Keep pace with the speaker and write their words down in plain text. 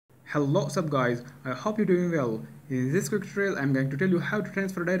Hello, what's up guys, I hope you're doing well. In this quick tutorial I'm going to tell you how to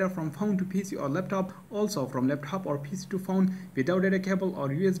transfer data from phone to PC or laptop, also from laptop or PC to phone without data cable or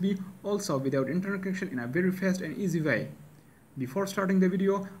USB, also without internet connection in a very fast and easy way. Before starting the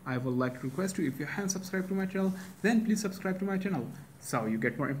video, I would like to request you, if you haven't subscribed to my channel, then please subscribe to my channel so you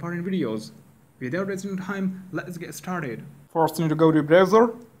get more important videos. Without wasting time, let's get started. First you need to go to your browser,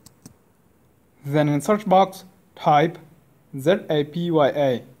 then in search box type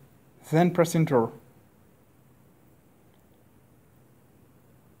Zapy, then press enter.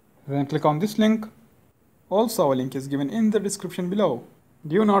 Then click on this link. Also a link is given in the description below.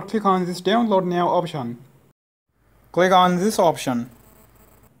 Do not click on this download now option. Click on this option.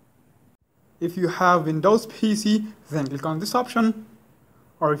 If you have Windows PC, then click on this option.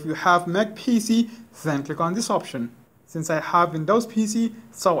 Or if you have Mac PC, then click on this option. Since I have Windows PC,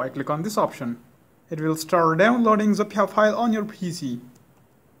 so I click on this option. It will start downloading the Zapy file on your PC.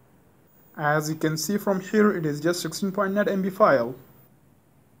 As you can see from here, it is just 16.9 MB file.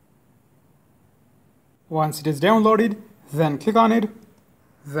 Once it is downloaded, then click on it,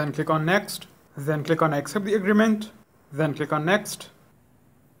 then click on next, then click on accept the agreement, then click on next,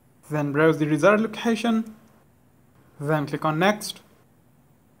 then browse the desired location, then click on next.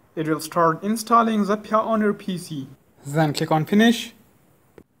 It will start installing Zapy on your PC. Then click on finish.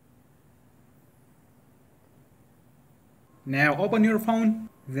 Now open your phone,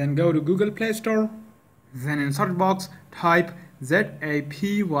 then go to Google Play Store, then in search box type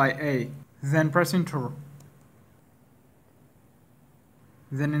Zapy, then press enter.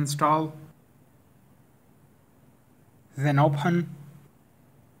 Then install, then open.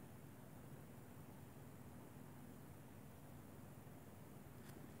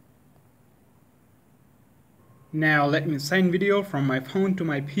 Now let me send video from my phone to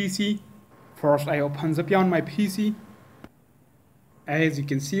my PC. First I open Zapy on my PC. As you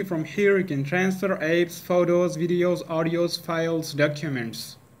can see from here, you can transfer apps, photos, videos, audios, files,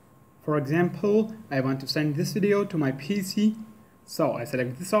 documents. For example, I want to send this video to my PC, so I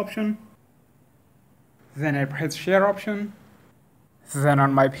select this option. Then I press share option. Then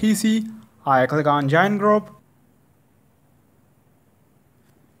on my PC, I click on join group.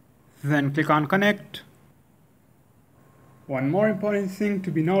 Then click on connect. One more important thing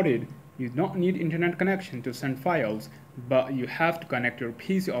to be noted, you don't need internet connection to send files, but you have to connect your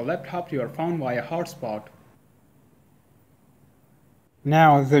PC or laptop to your phone via hotspot.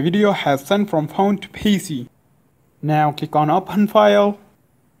 Now the video has sent from phone to PC. Now click on open file.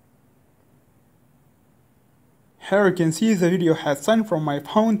 Here you can see the video has sent from my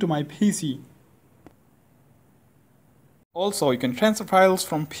phone to my PC. Also you can transfer files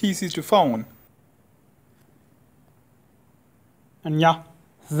from PC to phone. And yeah,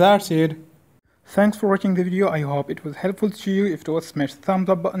 that's it. Thanks for watching the video. I hope it was helpful to you. If it was, smash the thumbs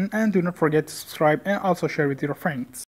up button and do not forget to subscribe and also share with your friends.